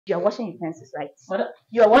You are washing utensils, right? Madam,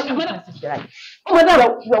 you are washing utensils, right? oh,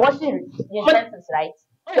 madam, You are washing utensils, right?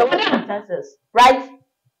 You are washing utensils, right?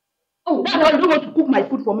 oh, That's why you don't want to cook my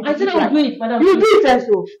food for me. I said I'll do it, madam. You do it and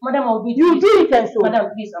so. Madam, I'll do it. You do it and so. Madam,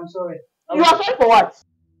 please, I'm sorry. You are sorry for what?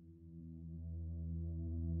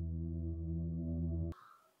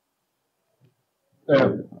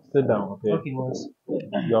 Sit down, okay? Okay, boss.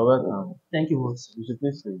 You're welcome. Thank you, boss. You should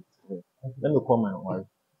please sit. Let me call my wife.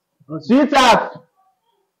 Okay. Sweetheart!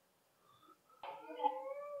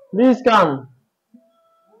 Please come.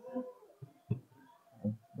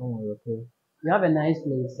 Don't worry, okay? You have a nice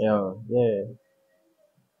place. Yeah.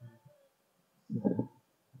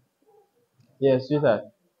 Yeah, sweetheart.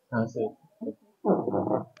 Can sit.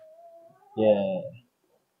 Yeah.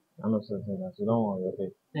 I'm not certain that, so don't worry,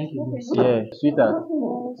 okay? Thank you, boss. Yeah, sweetheart.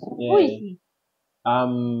 Who is he?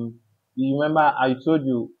 You remember I told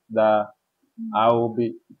you that I will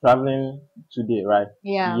be traveling today, right?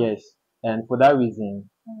 Yeah. Yes. And for that reason,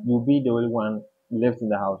 you'll be the only one left in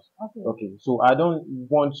the house. Okay. Okay. So I don't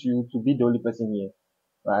want you to be the only person here,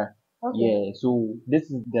 right? Okay. Yeah. So this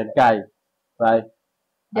is the guy, right?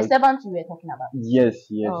 The servant you were talking about. Yes.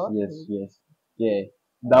 Oh, okay. Yes. Yeah.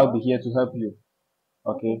 That will be here to help you.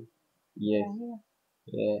 Okay. Yes.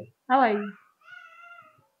 Yeah. How are you?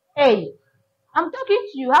 Hey, I'm talking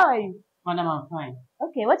to you. How are you? Madam, I'm fine.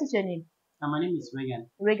 Okay, what is your name? My name is Regan.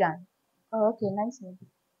 Regan. Oh, okay, nice name.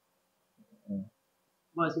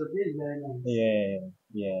 Boss, your place is very nice. Yeah.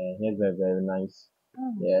 He's very, very nice.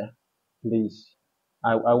 Mm. Yeah. Please.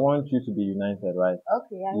 I want you to be united, right?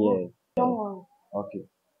 Okay, I will. Don't worry. Okay.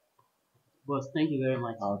 Boss, thank you very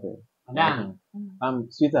much. Okay. Madam.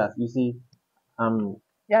 Sweetheart, you see,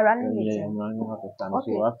 You're running late. yeah, I'm running out of time,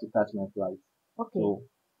 Okay. so I have to catch my flight. Okay. So,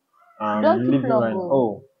 Don't keep leaving long. right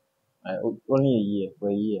now. Only a year, for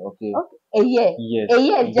a year, okay? Okay. A year. Yes. A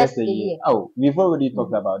year is just a year. Oh, we've already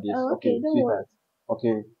talked about this. Oh, okay, don't sweetheart.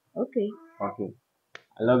 Okay. Okay.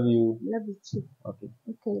 I love you. Love you too. Okay.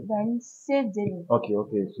 Okay, then save Jenny. Okay,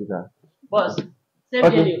 sweetheart. Boss, save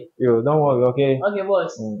Okay. you. Yo, don't worry, okay? Okay,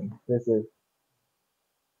 boss. This is.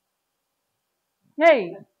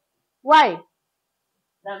 Hey, why?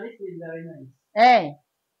 That this is very nice. Hey,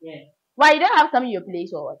 Yeah. why you don't have some in your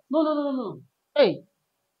place or what? No. Hey,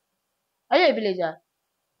 are you a villager?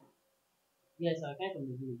 Yes, I came from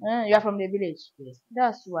the village. You are from the village. Yes.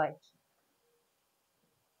 That's why.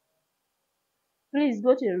 Please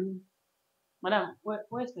go to your room. Madam,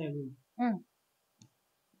 where's my room?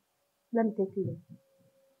 Let me take you.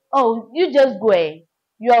 Oh, you just go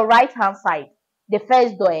your right hand side, the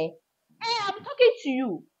first door. Hey, I'm talking to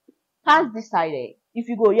you. Pass this side. If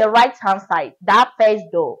you go your right hand side, that first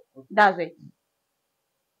door. That's it.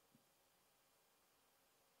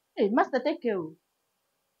 Hey, master, take care.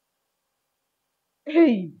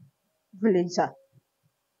 Hey, villager.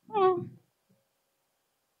 Okay.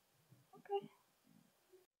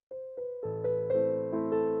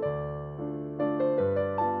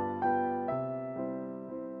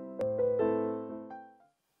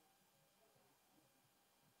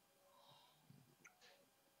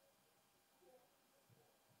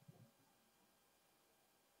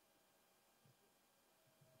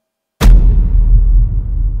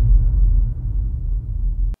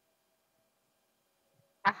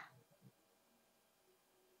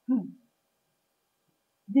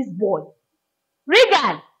 This boy.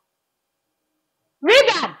 Regan!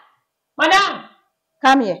 Madam!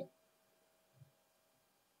 Come here.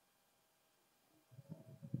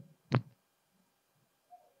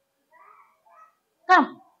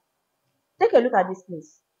 Come. Take a look at this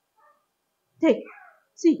place.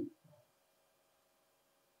 See.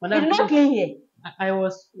 Madam, It's not clean here. I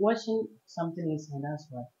was watching something inside, that's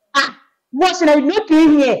why. Washing, it's not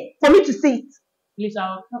clean here for me to see it. Please,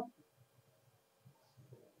 I'll come.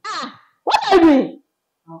 What are you doing?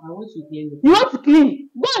 I want to clean it. You want to clean?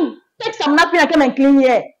 Go and take some napkin and come and clean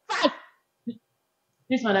here. Fast.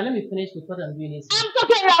 Please, madam, let me finish with what I'm doing.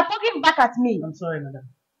 You are talking back at me. I'm sorry, madam.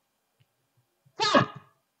 Fast.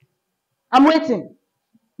 I'm waiting.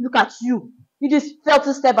 Look at you. You this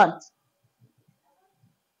filthy servant.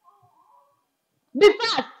 Be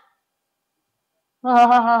fast.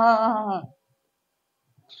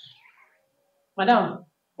 Madam.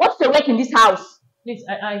 What's the work in this house? Please,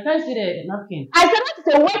 I can't see the napkin. I said what is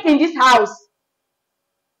the work in this house?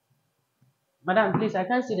 Madam, please, I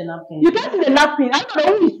can't see the napkin. You can't see the napkin. I don't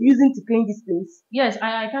know who is using to clean this place. Yes,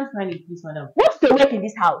 I can't find it, please, madam. What's the work in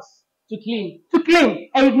this house? To clean. To clean.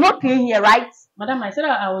 And it's not clean here, right? Madam, I said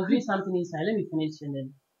I was doing something inside. Let me finish and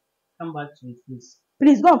then come back to it, please.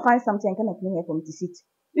 Please go and find something and come and clean here for me to sit.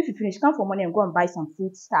 If you finish, come for money and go and buy some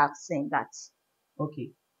food stuff saying that.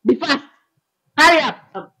 Okay. Be fast. Hurry up.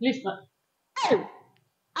 Please, Hey,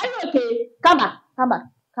 are you okay? Come back, come back,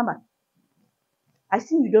 come back. I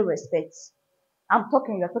see you don't respect. I'm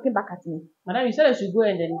talking, you're talking back at me. madam, you said I should go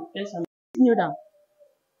and then get some. Kneel down.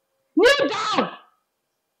 Kneel down!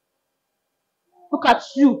 Look at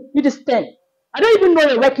you. You just stand. I don't even know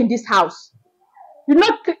your work in this house. You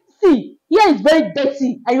not see. Here is very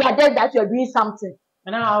dirty, and you are there that you are doing something.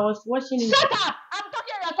 Madam, I was watching it. Shut up! I'm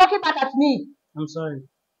talking. You're talking back at me. I'm sorry.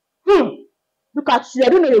 Look at you. I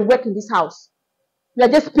don't know your work in this house. You are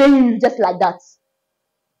just paying you just like that.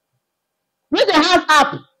 Raise your hands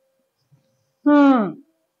up. Look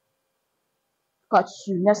at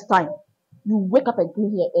you. Next time, you wake up and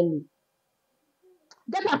clean here early.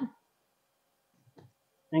 Get up.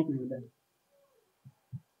 Thank you, madam.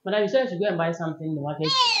 Madam, you said I should go and buy something in the market.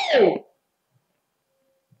 Hey!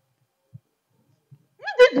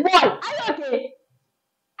 This boy, are you okay?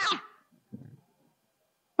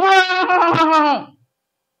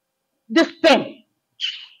 This thing.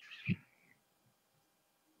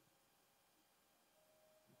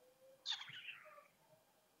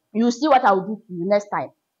 You see what I will do to you next time.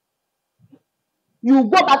 You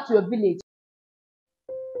go back to your village.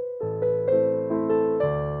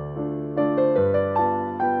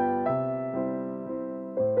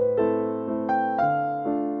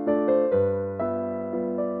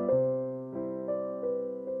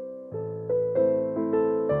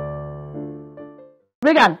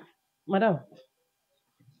 Regan, Madam.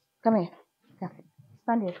 come here. Come.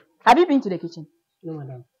 Stand here. Have you been to the kitchen? No,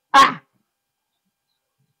 madam.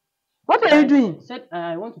 What are you doing? Said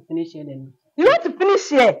I want to finish here then. You want to finish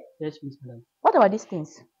here? Yes, please, madam. What about these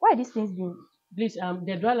things? Why are these things being? Please,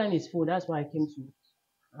 the dry line is full. That's why I came to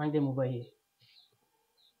hang them over here.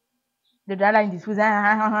 The dry line is full.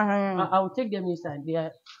 I will take them inside.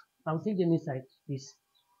 I will take them inside, please.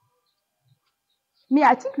 Me,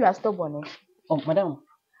 I think you are stubborn. Oh, madam.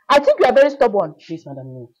 I think you are very stubborn. Please,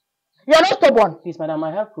 madam, no. You are not stubborn. Please, madam,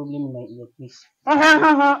 I have problem in my ear, please.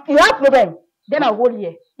 You have problem. Then I'll hold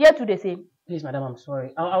here. Here too the same. Please, madam, I'm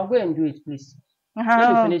sorry. I'll go and do it, please. Let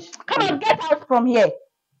me finish. Come on, get out from here.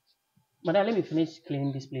 Madam, let me finish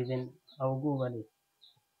cleaning this place, then I will go over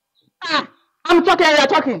there. I'm talking, you're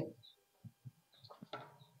talking.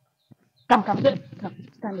 Come,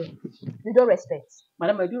 stand there. You don't respect.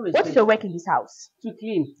 Madam, I do respect. What's your work in this house? To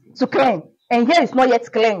clean. To clean. And here is not yet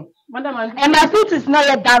clean. Madam, and my food is not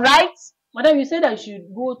yet done, right? Madam, you said I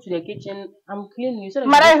should go to the kitchen. I'm cleaning. You said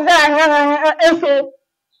Madam,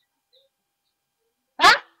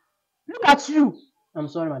 look at you. I'm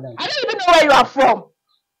sorry, madam. I don't even know where you are from.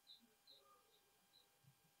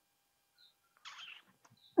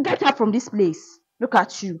 Get up from this place. Look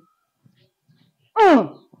at you.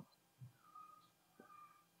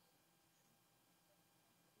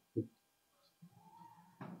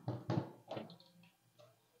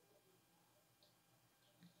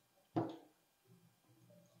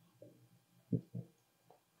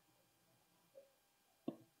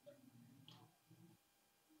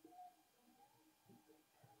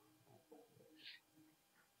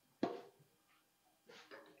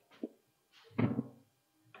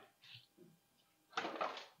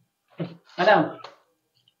 Madam,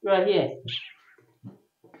 you are here.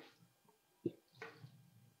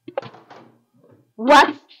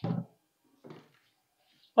 What?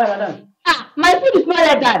 Why, madam? My food is not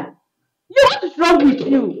yet done. What is wrong with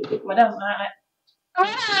you? Madam,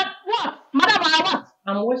 what? Madam, what?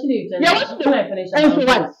 I'm watching the utensils. You're watching when I finish. And for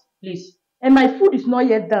what? Please. And my food is not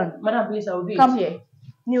yet done. Madam, please, I will do it. Come here.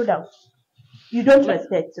 Kneel down. You don't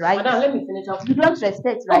respect, right? Madam, let me finish up. You don't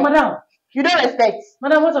respect, right? Oh, madam. You don't respect.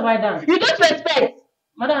 Madam, what have I done? You don't respect.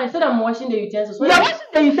 Madam, I said I'm washing the utensils. You're washing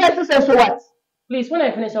the utensils and so what? Please, when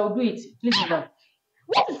I finish, I will do it. Please, madam.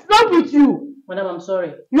 What is wrong with you? Madam, I'm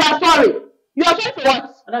sorry. You are sorry. You are sorry for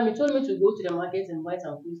what? Madam, you told me to go to the market and buy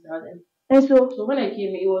some food. And so when I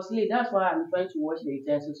came, it was late. That's why I'm trying to wash the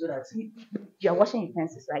utensils so that you are washing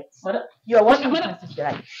utensils, right? Madam, you are washing utensils,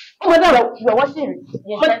 right? Oh, madam, you are washing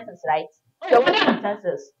utensils, right? You are washing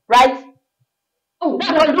utensils, right? Oh,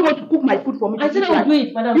 that's why you don't want to cook my food for me. I said I'll do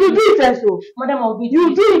it, madam. You do it and so. Madam, I'll do it.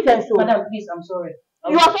 You do it and so. Madam, please, I'm sorry.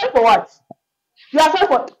 You are sorry for what? You are sorry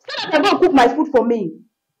for. So that you go cook my food for me.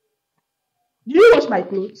 Did you wash my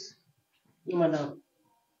clothes? No, madam.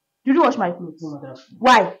 Did you wash my clothes? No, madam.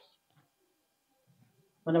 Why?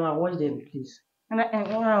 Madam, I wash them, please. Madam,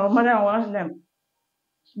 I wash them.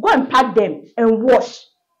 Go and pack them and wash.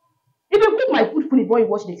 Even cook my food fully before you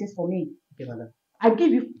wash the things for me. Okay, madam. I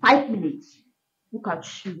give you 5 minutes. Look at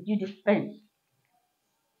you. You just spend.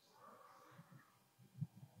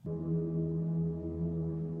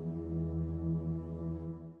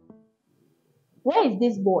 Where is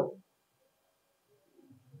this boy?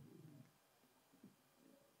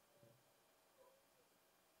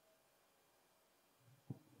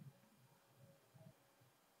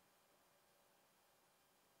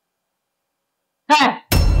 Hey,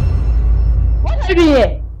 what are you doing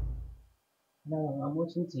here? No, I'm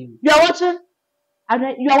watching TV. You are watching?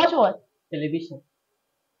 You are watching what? Television.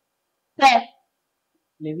 Hey,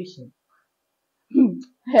 Television.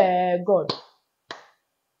 hey, God.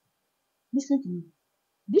 Listen to me.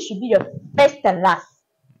 This should be your first and last.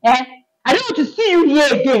 Eh? I don't want to see you here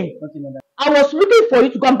again. Okay, madam. I was looking for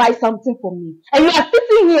you to go and buy something for me. And you are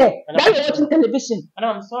sitting here Madam, while you're watching television.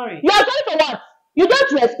 Madam, I'm sorry. You are sorry for what? You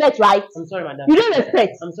don't respect, right? I'm sorry, madam. You don't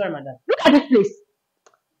respect. I'm sorry, madam. Look at this place.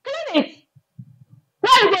 Clean it.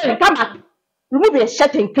 Where are you going? Come back. Remove your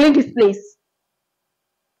shirt and clean this place.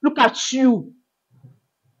 Look at you.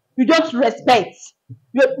 You don't respect.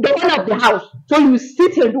 You're the owner of the house. So you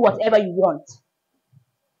sit here and do whatever you want.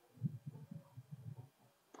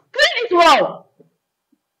 Clean it well.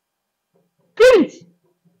 Clean it.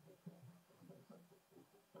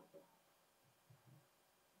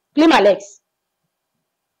 Clean my legs.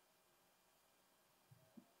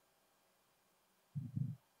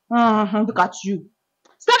 Look at you.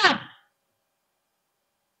 Stop!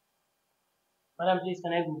 Madam, please,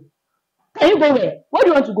 can I go? Can you go where? Where do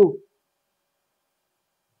you want to go?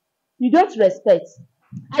 You don't respect.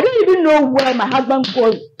 I don't even know where my husband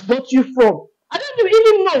got you from. I don't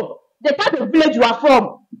even know the type of village you are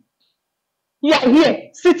from. You are here,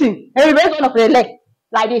 sitting, and you raise one of your leg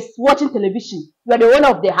like this, watching television. You are the owner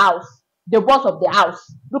of the house, the boss of the house.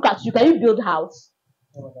 Look at you. Can you build a house?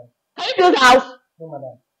 No, madam. Can you build a house? No,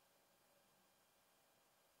 madam.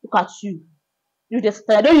 Look at you. You just,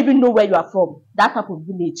 I don't even know where you are from. That type of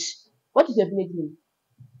village. What is your village name?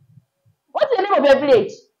 What's the name of your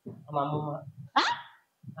village? I'm a mama. Huh?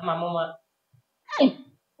 I'm a mama. Hey,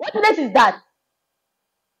 what village is that?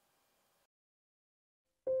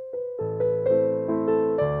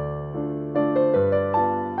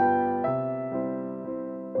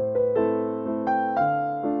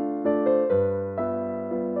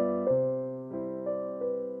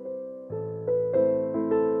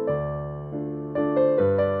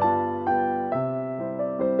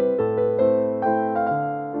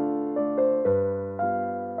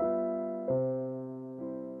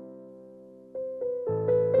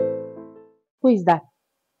 Who is that?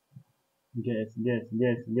 Yes.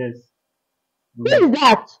 Who is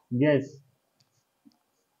that? Yes.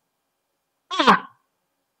 Ah,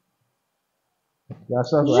 You are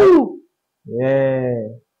shocked, right? you. Yeah.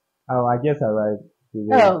 Oh, I just arrived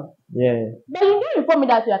today. Oh, Yeah. but you didn't inform me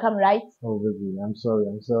that you are coming, right? Oh, baby, I'm sorry.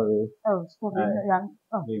 Oh, stop it. Hi.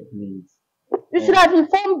 Oh. Babe, please. You should have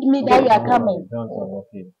informed me that you are Don't coming. worry,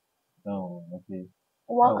 okay. Don't, okay.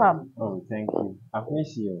 Welcome. Oh, thank you. I've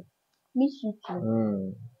missed you. Miss you too.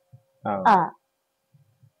 Mm. Oh, Ah,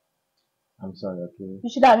 I'm sorry, okay. you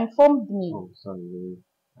should have informed me. Oh, sorry, baby.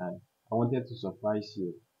 I wanted to surprise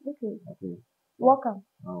you. Okay. Okay. Welcome.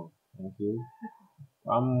 Oh, thank you.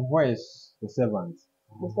 Where is the servant?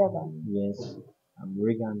 The servant. Yes.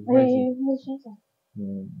 Regan. Where is he?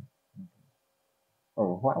 Mm.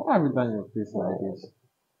 Oh, why have you done your face like this?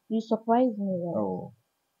 You surprised me, right? Oh,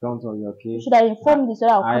 don't worry, okay? You should have informed me so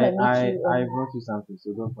that I'll come and meet I you. brought you something,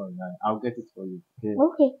 so don't worry. I'll get it for you, okay?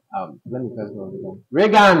 Okay. Let me first go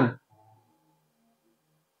Regan.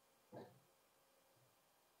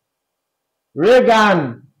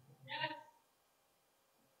 Regan! Regan!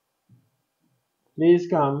 Please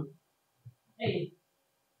come. Hey,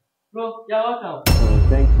 bro, you're welcome. Oh,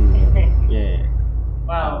 thank you. Yeah.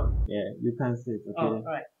 Wow. Yeah, you can sit, Oh, okay?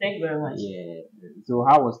 alright. Thank you very much. Yeah. So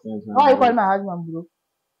how was things? Why are you calling my husband, bro?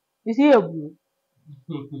 Is he a bro?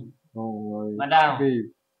 Don't worry. Madam.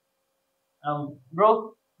 Babe.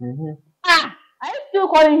 Bro, Mm-hmm. Ah, are you still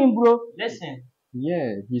calling him bro? listen.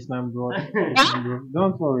 Yeah, he's my brother.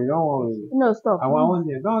 Don't worry. No, stop. I want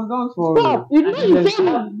you. Don't worry. Stop. You know you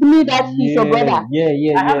told me that he's your brother.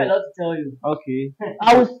 Yeah. I have a lot to tell you. Okay.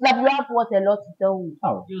 I will slap you up what a lot to tell you.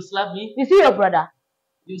 Oh. You slap me? Is he your brother?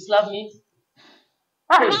 You slap me?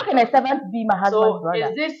 How can a servant be my husband's So, brother?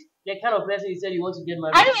 is this the kind of person you said you want to get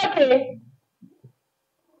married? Are you okay?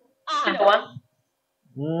 Is it the one?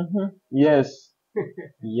 Mm-hmm. Yes.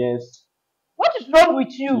 Yes. What is wrong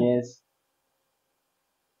with you? Yes.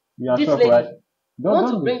 You are This shocked, lady. right? You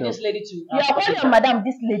want to be bring shocked. this lady to You are calling your madam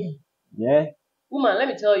this lady. Yeah. Woman, let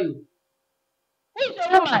me tell you. Who is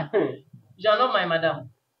your woman? You are not my madam.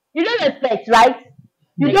 You don't respect, right?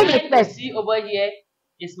 You The don't guy you respect. see over here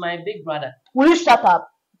is my big brother. Will you shut up?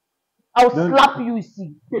 I'll Don't- slap you, you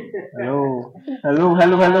see. Hello.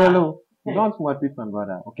 Don't repeat my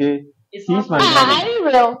brother, okay? It He's sounds my funny. brother. Are you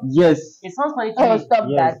real? Yes. It sounds funny to Oh, me. stop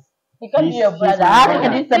Yes. that. He can't be He's- your he's brother. my How brother.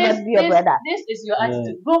 can this servant be your brother? This is your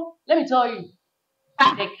attitude. Bro, let me tell you.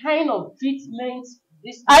 The kind of treatment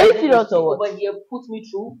this Are you person serious or over what? here put me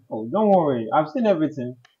through. Oh, don't worry. I've seen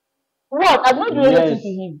everything. What? I'm not doing Yes. anything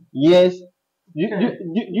to him. Yes.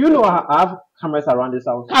 You know I have cameras around this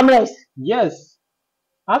house. Cameras. Yes.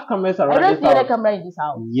 I have cameras I around don't this see any house. camera in this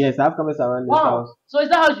house. Yes, I have cameras around this Wow. house. So is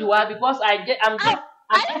that how you are? Because I'm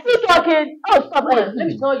Are you still talking? Oh, stop. Woman, let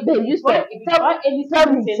me tell you. Babe, you stop.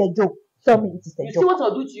 Tell me it's a joke. Tell me it is a You see joke. what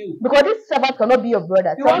I'll do to you. Because this servant cannot be your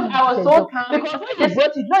brother. Tell Because me I was it's a so joke. calm. Because when you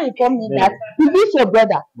brought it, don't inform me Babe. that he is your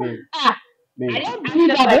brother. Babe. Ah, Babe. I don't I'm believe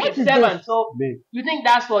just that. like What a is servant. this? So Babe. you think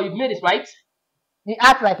that's what you've made it right? You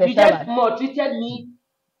act like a You just servant. maltreated me,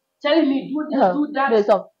 telling me do this, do that.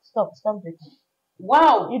 No, stop drinking.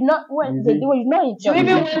 Wow. You not when You they see? do you know You even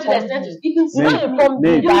went to the extent to even you know slap me. inform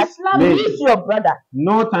me Babe. that Babe. he is your brother.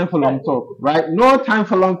 No time for long talk, right? No time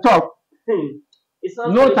for long talk. It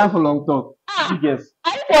sounds No like- time for long talk. You guess.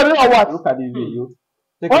 Are you for real or what? Look at this video.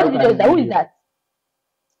 Take a What look video at is that? Who is video. that?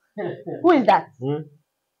 Who is that? Hmm?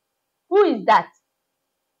 Who is that?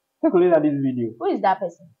 Take a look at this video. Who is that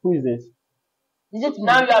person? Who is this? Is it me?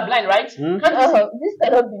 Now you are blind, right? Hmm? Can't you see? This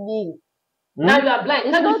cannot be me. Hmm? Now you are blind.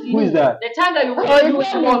 It's Can't you not see? Who is that? The time that you Oh, were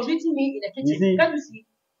it's me. maltreating me in the kitchen. see? Can't you see?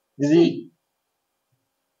 You see?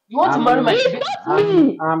 You want to marry my It's baby? not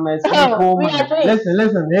me. I'm a Oh, single we are man. twins.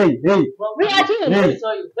 Listen, hey. Well, We are twins. let me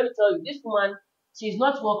tell you, this woman, she's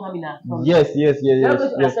not welcome in our family. Yes. You're not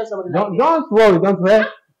going to accept somebody like this. Don't worry.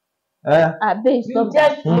 Babe, You stop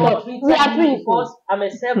that. just maltreated We are me twins. because I'm a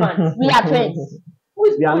servant. We are twins.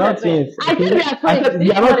 We are not twins. I think we are I twins. said we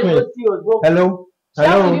This are not man is twins. so serious, bro. Hello. You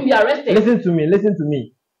have to even be arrested. Listen to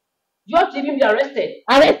me. You have to even be arrested.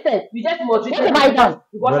 Arrested. You just maltreated What me have I done?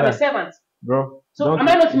 because I'm a Brother. servant. Bro. So am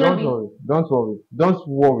I not human Don't being? worry. Don't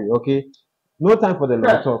worry, okay? No time for the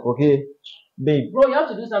long talk, okay? Babe. Bro, you have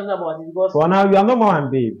to do something about it because For now, you are not my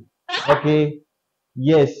babe. Okay?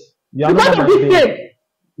 Yes. You are Because not of my this babe. thing.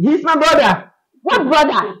 He's my brother. What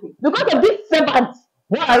brother? Because of this servant.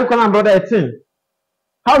 Why are you calling my brother a thing?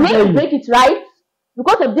 How dare Let's you? break it right.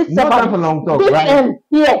 Because of this No servant. time for long talk, This right?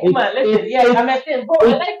 here. man, listen, yes, I'm a thing. Bro,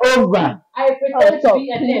 I like It's over. I pretend to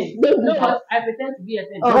be a please, thing. don't do No, that. I pretend to be a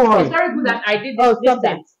thing. Don't worry. It's very good that I did Oh, this stop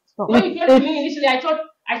that. thing. Stop. When you came to me initially, I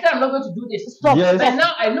said I'm not going to do this. Stop. Yes. But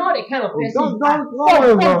now I know the kind of person Don't you are.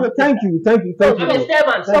 worry, bro. Thank you. I'm a bro.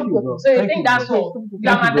 servant. Thank you, bro. So you Thank think you, that's bro. all? Stop. You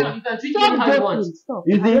are Thank you, madam. You can treat me Stop how you joking. want. Stop.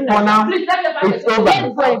 You I see, don't for like now, Please let me it's over.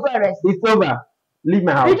 Go arrest. It's over. Leave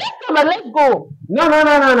my We house. just come and let's go.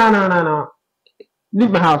 No. Leave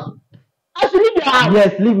my house. I should leave your house.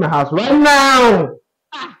 Yes, leave my house right now.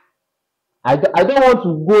 I don't want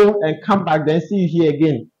to go and come back then see you here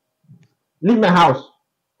again. Leave my house,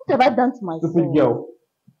 What have I done to myself? stupid girl.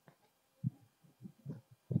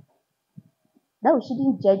 That we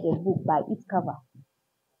shouldn't judge a book by its cover.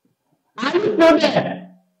 Are you still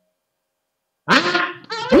there? Ah!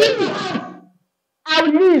 Leave my house. I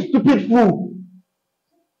will leave, stupid fool.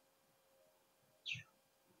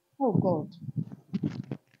 Oh God.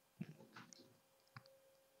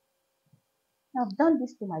 I've done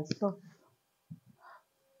this to myself.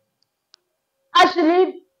 I should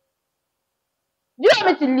leave. Do you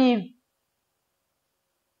want me to leave?